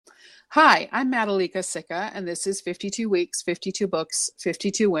Hi, I'm Madalika Sikka, and this is 52 Weeks, 52 Books,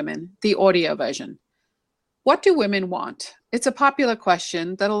 52 Women, the audio version. What do women want? It's a popular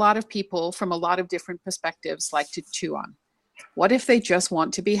question that a lot of people from a lot of different perspectives like to chew on. What if they just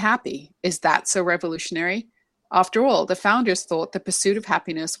want to be happy? Is that so revolutionary? After all, the founders thought the pursuit of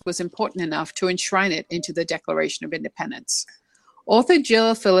happiness was important enough to enshrine it into the Declaration of Independence. Author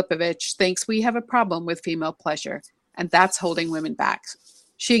Jill Filipovich thinks we have a problem with female pleasure, and that's holding women back.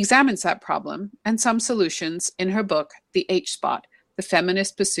 She examines that problem and some solutions in her book, The H Spot, The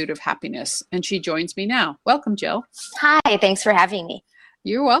Feminist Pursuit of Happiness. And she joins me now. Welcome, Jill. Hi, thanks for having me.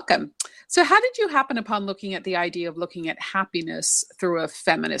 You're welcome. So, how did you happen upon looking at the idea of looking at happiness through a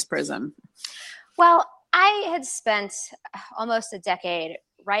feminist prism? Well, I had spent almost a decade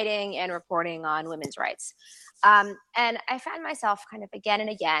writing and reporting on women's rights. And I found myself kind of again and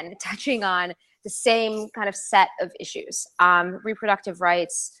again touching on the same kind of set of issues, reproductive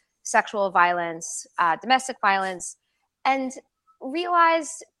rights, sexual violence, domestic violence, and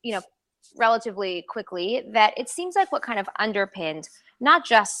realized, relatively quickly that it seems like what kind of underpinned not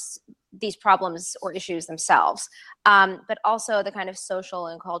just these problems or issues themselves, but also the kind of social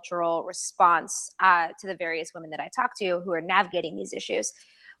and cultural response to the various women that I talked to who are navigating these issues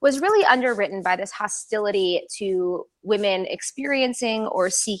was really underwritten by this hostility to women experiencing or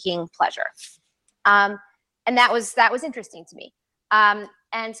seeking pleasure. And that was interesting to me.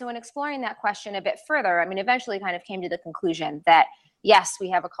 And so in exploring that question a bit further, eventually kind of came to the conclusion that yes,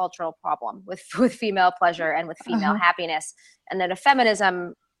 we have a cultural problem with female pleasure and with female happiness, and that a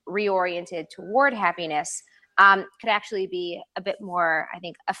feminism reoriented toward happiness could actually be a bit more, I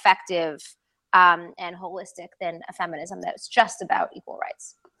think, effective and holistic than a feminism that's just about equal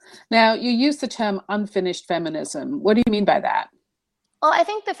rights. Now, you use the term unfinished feminism. What do you mean by that? Well, I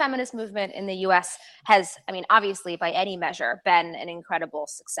think the feminist movement in the US has, obviously by any measure, been an incredible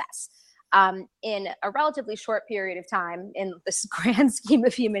success. In a relatively short period of time in this grand scheme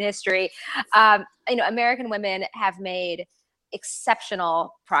of human history, American women have made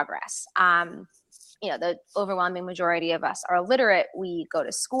exceptional progress. The overwhelming majority of us are literate. We go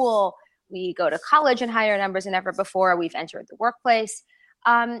to school, we go to college in higher numbers than ever before. We've entered the workplace.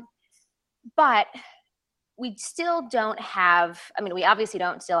 But we still don't have, we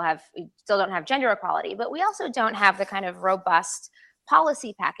still don't have gender equality, but we also don't have the kind of robust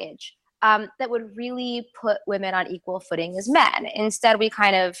policy package that would really put women on equal footing as men. Instead, we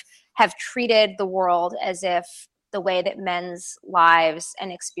kind of have treated the world as if the way that men's lives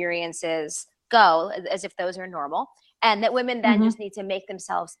and experiences go, as if those are normal, and that women then just need to make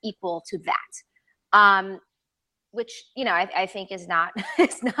themselves equal to that. Which, I think is not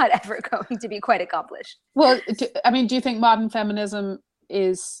ever going to be quite accomplished. Well, do you think modern feminism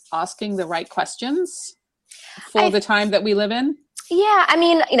is asking the right questions for the time that we live in? Yeah,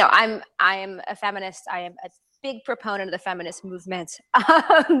 I am a feminist. I am a big proponent of the feminist movement.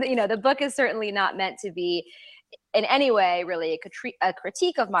 The book is certainly not meant to be in any way really a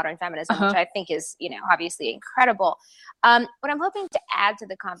critique of modern feminism, which I think is, obviously incredible. What I'm hoping to add to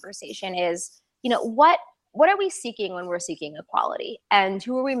the conversation is, what are we seeking when we're seeking equality? And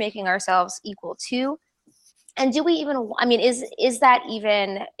who are we making ourselves equal to? And do we even,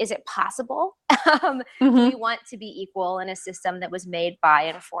 is it possible? Do we want to be equal in a system that was made by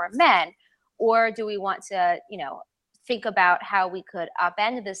and for men? Or do we want to, think about how we could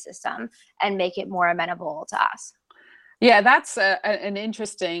upend the system and make it more amenable to us? Yeah, that's an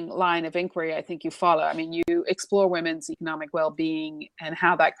interesting line of inquiry I think you follow. You explore women's economic well-being and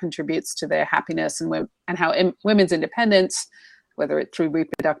how that contributes to their happiness and how women's independence, whether it's through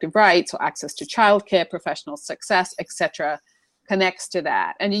reproductive rights or access to childcare, professional success, etc., connects to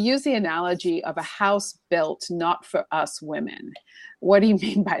that. And you use the analogy of a house built not for us women. What do you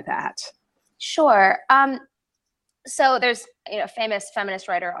mean by that? Sure. So there's a famous feminist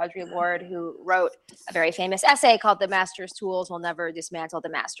writer, Audre Lorde, who wrote a very famous essay called "The Master's Tools Will Never Dismantle the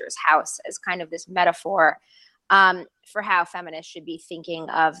Master's House," as kind of this metaphor for how feminists should be thinking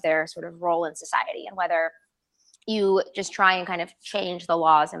of their sort of role in society, and whether you just try and kind of change the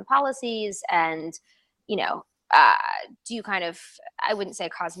laws and policies and, do kind of, I wouldn't say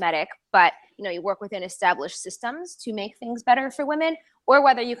cosmetic, but, you work within established systems to make things better for women, or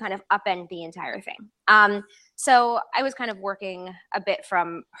whether you kind of upend the entire thing. So I was kind of working a bit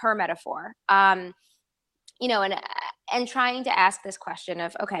from her metaphor, and trying to ask this question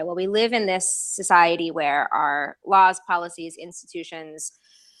of, okay, well, we live in this society where our laws, policies, institutions,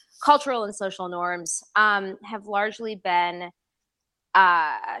 cultural and social norms have largely been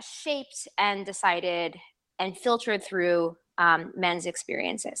shaped and decided and filtered through men's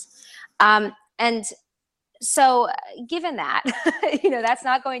experiences. And So given that, that's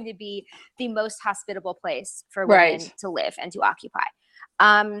not going to be the most hospitable place for women Right. to live and to occupy.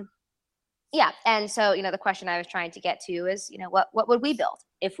 Um, yeah. And so, the question I was trying to get to is, what would we build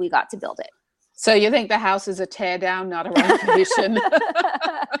if we got to build it? So you think the house is a tear down, not a renovation?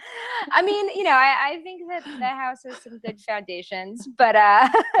 I mean, I think that the house has some good foundations, but, I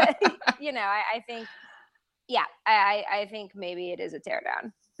think, yeah, I think maybe it is a tear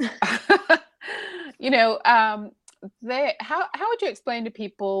down. you know, how would you explain to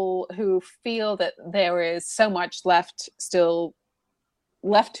people who feel that there is so much still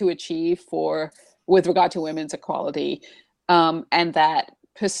left to achieve with regard to women's equality, and that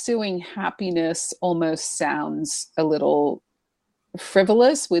pursuing happiness almost sounds a little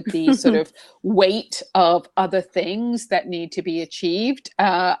frivolous with the sort of weight of other things that need to be achieved?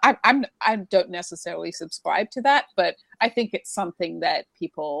 I don't necessarily subscribe to that, but I think it's something that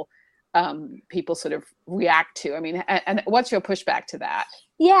people sort of react to. I mean, and what's your pushback to that?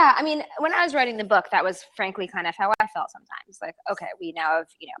 Yeah, I mean, when I was writing the book, that was frankly kind of how I felt sometimes. Like, okay, we now have,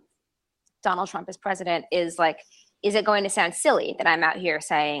 Donald Trump as president. Is it going to sound silly that I'm out here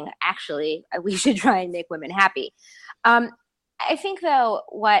saying, actually, we should try and make women happy? I think, though,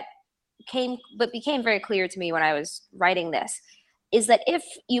 what became very clear to me when I was writing this is that if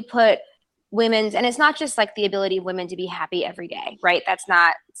you put women's, and it's not just like the ability of women to be happy every day, right? It's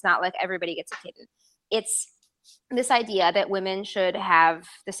not like everybody gets a kitten. It's this idea that women should have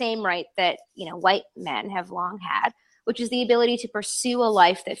the same right that, white men have long had, which is the ability to pursue a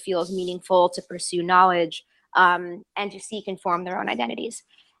life that feels meaningful, to pursue knowledge, and to seek and form their own identities.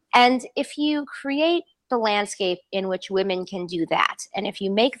 And if you create the landscape in which women can do that, and if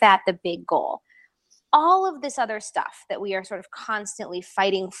you make that the big goal, all of this other stuff that we are sort of constantly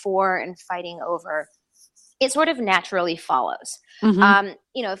fighting for and fighting over, it sort of naturally follows. Mm-hmm.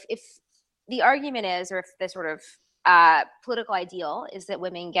 If the argument is, or if the sort of political ideal is that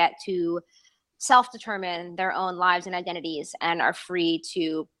women get to self-determine their own lives and identities and are free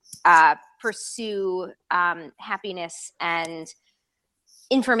to pursue happiness and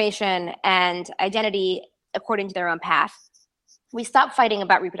information and identity according to their own path, we stop fighting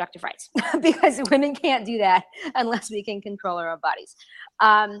about reproductive rights because women can't do that unless we can control our own bodies.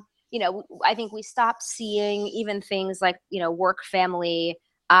 I think we stop seeing even things like, work, family,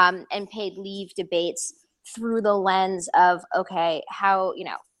 and paid leave debates through the lens of, okay, how,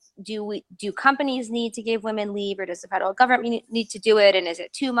 do companies need to give women leave, or does the federal government need to do it? And is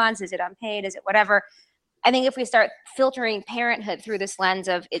it 2 months? Is it unpaid? Is it whatever? I think if we start filtering parenthood through this lens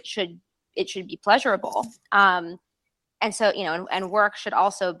of it should be pleasurable, and so, and work should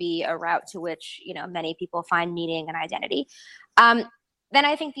also be a route to which, many people find meaning and identity, then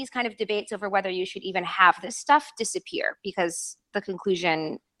I think these kind of debates over whether you should even have this stuff disappear because the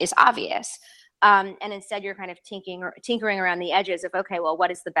conclusion is obvious. And instead you're kind of tinkering around the edges of, okay, well,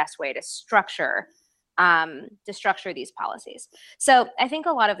 what is the best way to structure these policies? So I think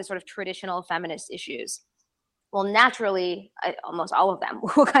a lot of the sort of traditional feminist issues will naturally, almost all of them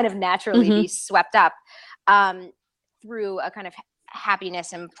will kind of naturally be swept up through a kind of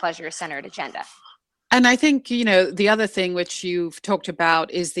happiness and pleasure-centered agenda. And I think, the other thing which you've talked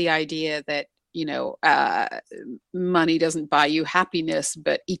about is the idea that, money doesn't buy you happiness,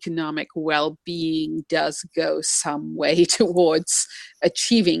 but economic well-being does go some way towards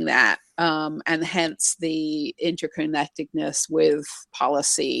achieving that. And hence the interconnectedness with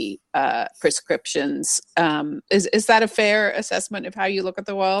policy prescriptions. Is that a fair assessment of how you look at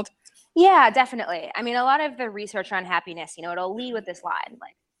the world? Yeah, definitely. I mean, a lot of the research on happiness, it'll lead with this line,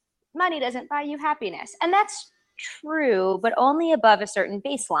 like, money doesn't buy you happiness. And that's true, but only above a certain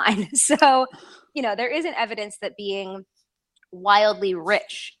baseline. So, there isn't evidence that being wildly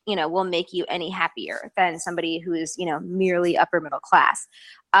rich, will make you any happier than somebody who is, merely upper middle class.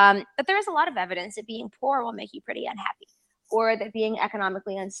 But there is a lot of evidence that being poor will make you pretty unhappy, or that being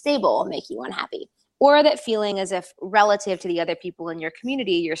economically unstable will make you unhappy, or that feeling as if relative to the other people in your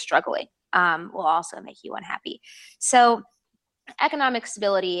community, you're struggling, will also make you unhappy. So economic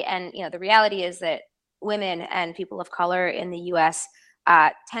stability, and the reality is that women and people of color in the U.S.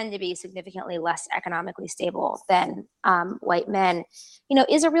 Tend to be significantly less economically stable than white men,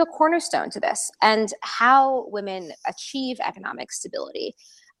 is a real cornerstone to this. And how women achieve economic stability,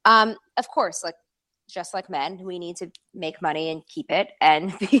 of course, just like men, we need to make money and keep it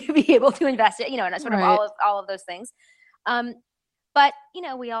and be able to invest it, and sort of all of those things. But,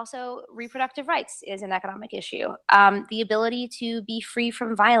 we also, reproductive rights is an economic issue. The ability to be free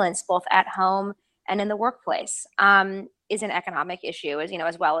from violence, both at home and in the workplace, is an economic issue,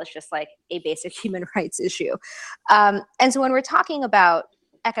 as well as just like a basic human rights issue. And so when we're talking about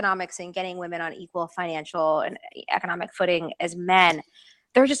economics and getting women on equal financial and economic footing as men,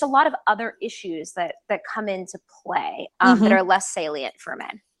 there are just a lot of other issues that come into play that are less salient for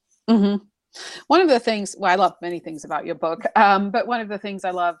men. Mm-hmm. One of the things, well, I love many things about your book, but one of the things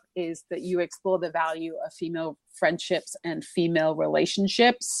I love is that you explore the value of female friendships and female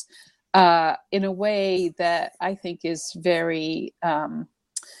relationships in a way that I think is very,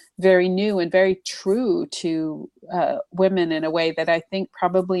 very new and very true to women in a way that I think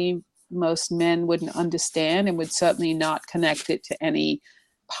probably most men wouldn't understand and would certainly not connect it to any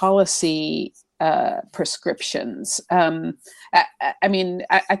policy prescriptions. I mean,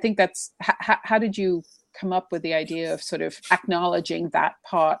 I think that's, how did you come up with the idea of sort of acknowledging that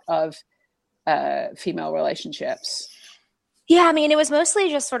part of female relationships? Yeah, I mean, it was mostly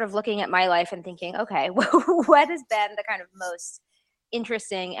just sort of looking at my life and thinking, okay, what has been the kind of most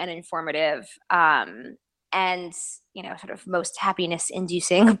interesting and informative and, you know, sort of most happiness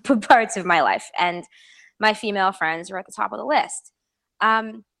inducing parts of my life. And my female friends were at the top of the list.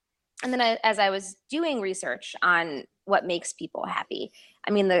 And then as I was doing research on what makes people happy,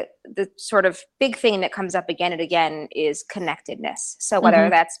 I mean, the sort of big thing that comes up again and again is connectedness. So whether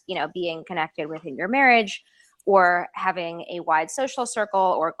that's, you know, being connected within your marriage or having a wide social circle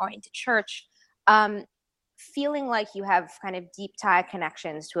or going to church, feeling like you have kind of deep tie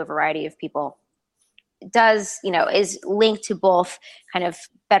connections to a variety of people does, you know, is linked to both kind of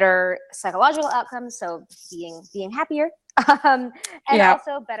better psychological outcomes, so being happier, and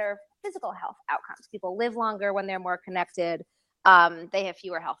also better physical health outcomes. People live longer when they're more connected. They have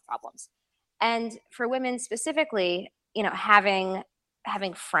fewer health problems. And for women specifically, you know, having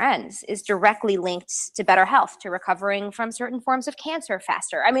friends is directly linked to better health, to recovering from certain forms of cancer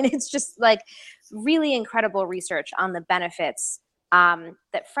faster. I mean, it's just like really incredible research on the benefits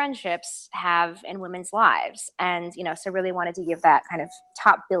that friendships have in women's lives. And, you know, so really wanted to give that kind of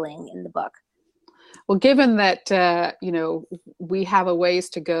top billing in the book. Well, given that, you know, we have a ways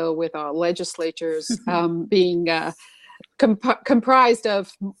to go with our legislatures being comprised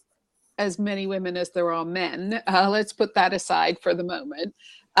of as many women as there are men, let's put that aside for the moment.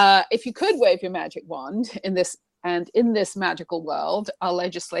 If you could wave your magic wand in this magical world, our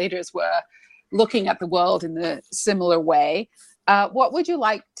legislators were looking at the world in a similar way. What would you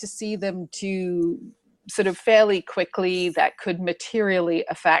like to see them do sort of fairly quickly that could materially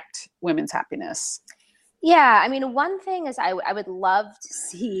affect women's happiness? Yeah, I mean, one thing is I would love to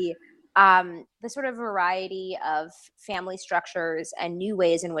see the sort of variety of family structures and new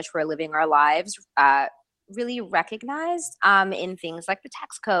ways in which we're living our lives really recognized in things like the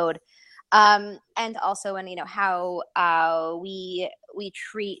tax code, and also in, you know, how we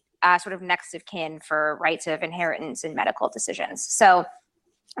treat sort of next of kin for rights of inheritance and medical decisions. So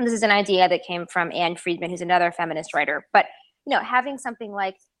this is an idea that came from Anne Friedman, who's another feminist writer. But, you know, having something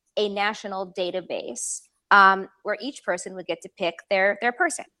like a national database where each person would get to pick their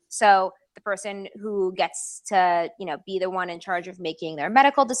person. So the person who gets to, you know, be the one in charge of making their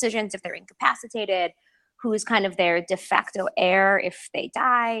medical decisions if they're incapacitated, who's kind of their de facto heir if they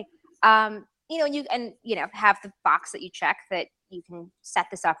die. You know, you know, have the box that you check that you can set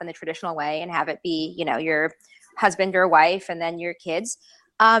this up in the traditional way and have it be, you know, your husband or wife and then your kids.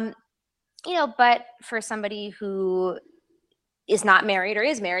 You know, but for somebody who is not married or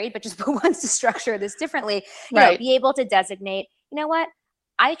is married, but just wants to structure this differently, you know, be able to designate, you know what,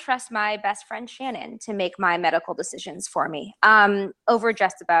 I trust my best friend Shannon to make my medical decisions for me over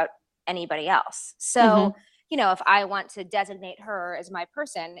just about anybody else. So, you know, if I want to designate her as my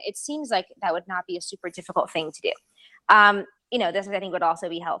person, it seems like that would not be a super difficult thing to do. You know, this I think would also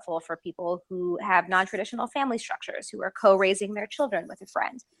be helpful for people who have non-traditional family structures, who are co-raising their children with a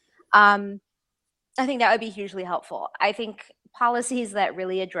friend. I think that would be hugely helpful. I think policies that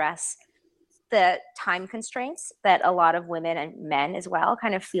really address the time constraints that a lot of women and men as well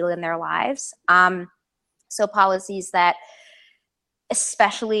kind of feel in their lives. So policies that,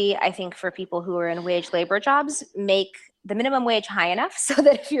 especially I think for people who are in wage labor jobs, make the minimum wage high enough so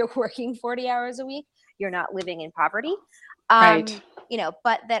that if you're working 40 hours a week, you're not living in poverty. You know,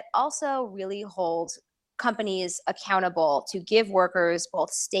 but that also really hold companies accountable to give workers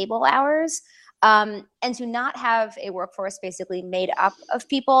both stable hours and to not have a workforce basically made up of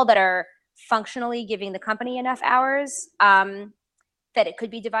people that are functionally giving the company enough hours that it could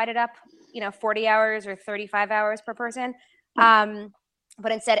be divided up, you know, 40 hours or 35 hours per person.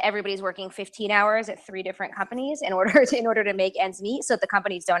 But instead everybody's working 15 hours at 3 different companies in order to make ends meet so that the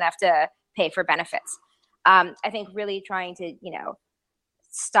companies don't have to pay for benefits. I think really trying to, you know,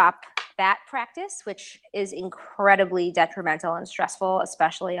 stop that practice, which is incredibly detrimental and stressful,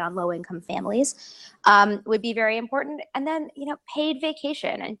 especially on low-income families, would be very important. And then, paid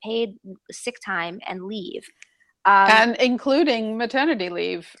vacation and paid sick time and leave. And including maternity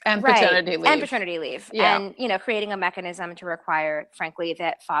leave and paternity leave. And paternity leave. Yeah. And, creating a mechanism to require, frankly,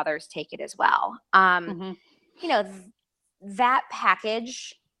 that fathers take it as well. That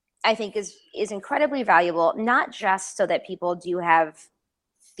package, I think, is incredibly valuable, not just so that people do have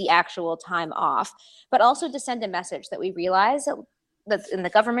the actual time off, but also to send a message that we realize and the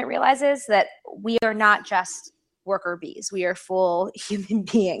government realizes that we are not just worker bees. We are full human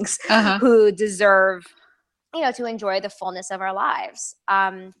beings who deserve, to enjoy the fullness of our lives.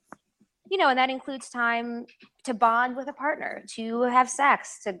 And that includes time to bond with a partner, to have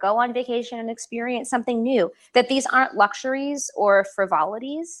sex, to go on vacation and experience something new, that these aren't luxuries or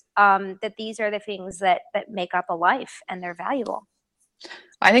frivolities, that these are the things that make up a life, and they're valuable.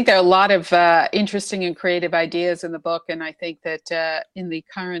 I think there are a lot of interesting and creative ideas in the book. And I think that in the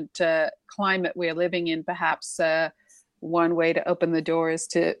current climate we're living in, perhaps one way to open the door is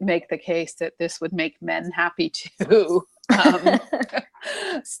to make the case that this would make men happy too.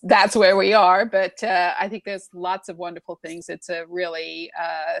 That's where we are. But I think there's lots of wonderful things. It's a really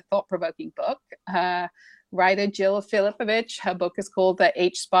thought-provoking book. Writer Jill Filipovich, her book is called The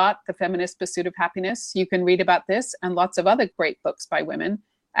H-Spot, The Feminist Pursuit of Happiness. You can read about this and lots of other great books by women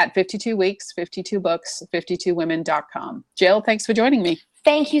at 52 Weeks, 52 Books, 52women.com. Jill, thanks for joining me.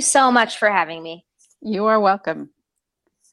 Thank you so much for having me. You are welcome.